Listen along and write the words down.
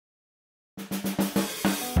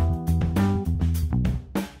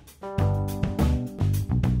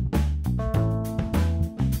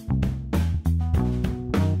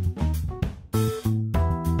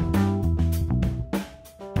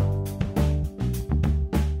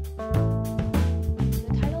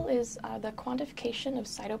the quantification of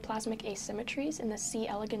cytoplasmic asymmetries in the C.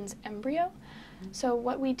 elegans embryo. So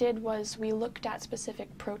what we did was we looked at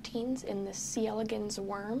specific proteins in the C. elegans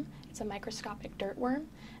worm. It's a microscopic dirt worm,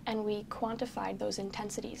 and we quantified those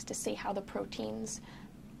intensities to see how the proteins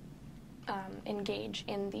engage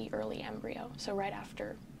in the early embryo, so right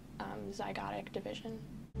after zygotic division.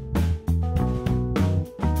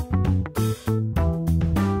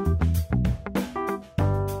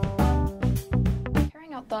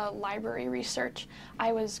 Carrying out the library research,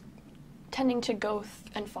 I was tending to go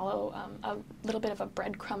and follow a little bit of a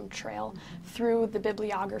breadcrumb trail through the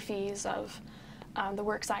bibliographies of the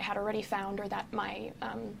works I had already found or that my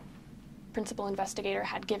principal investigator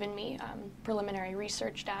had given me preliminary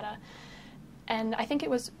research data. And I think it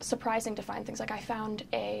was surprising to find things like I found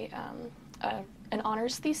an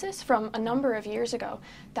honors thesis from a number of years ago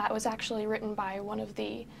that was actually written by one of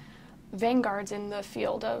the vanguards in the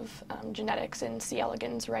field of genetics in C.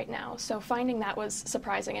 elegans right now. So finding that was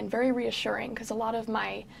surprising and very reassuring, because a lot of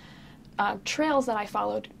my trails that I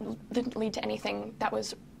followed didn't lead to anything that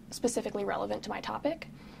was specifically relevant to my topic.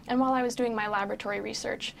 And while I was doing my laboratory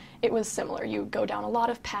research, it was similar. You go down a lot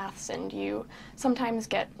of paths and you sometimes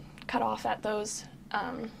get cut off at those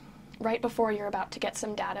right before you're about to get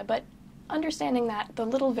some data. But understanding that the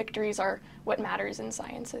little victories are what matters in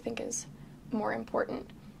science, I think, is more important.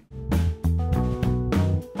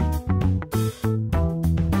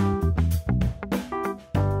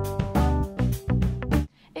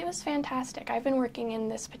 It was fantastic. I've been working in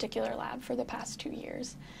this particular lab for the past 2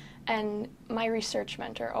 years, and my research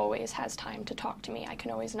mentor always has time to talk to me. I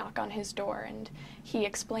can always knock on his door, and he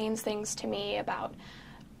explains things to me about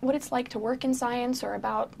what it's like to work in science or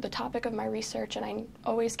about the topic of my research, and I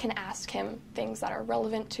always can ask him things that are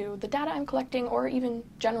relevant to the data I'm collecting, or even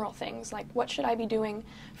general things like what should I be doing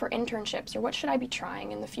for internships, or what should I be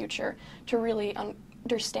trying in the future to really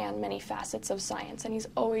understand many facets of science. And he's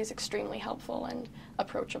always extremely helpful and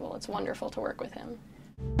approachable. It's wonderful to work with him.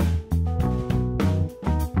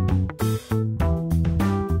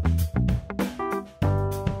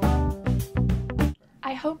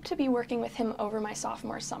 I hope to be working with him over my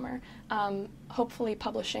sophomore summer, hopefully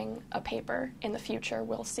publishing a paper in the future,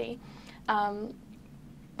 we'll see.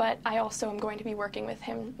 But I also am going to be working with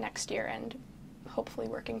him next year and hopefully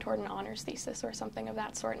working toward an honors thesis or something of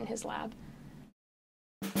that sort in his lab.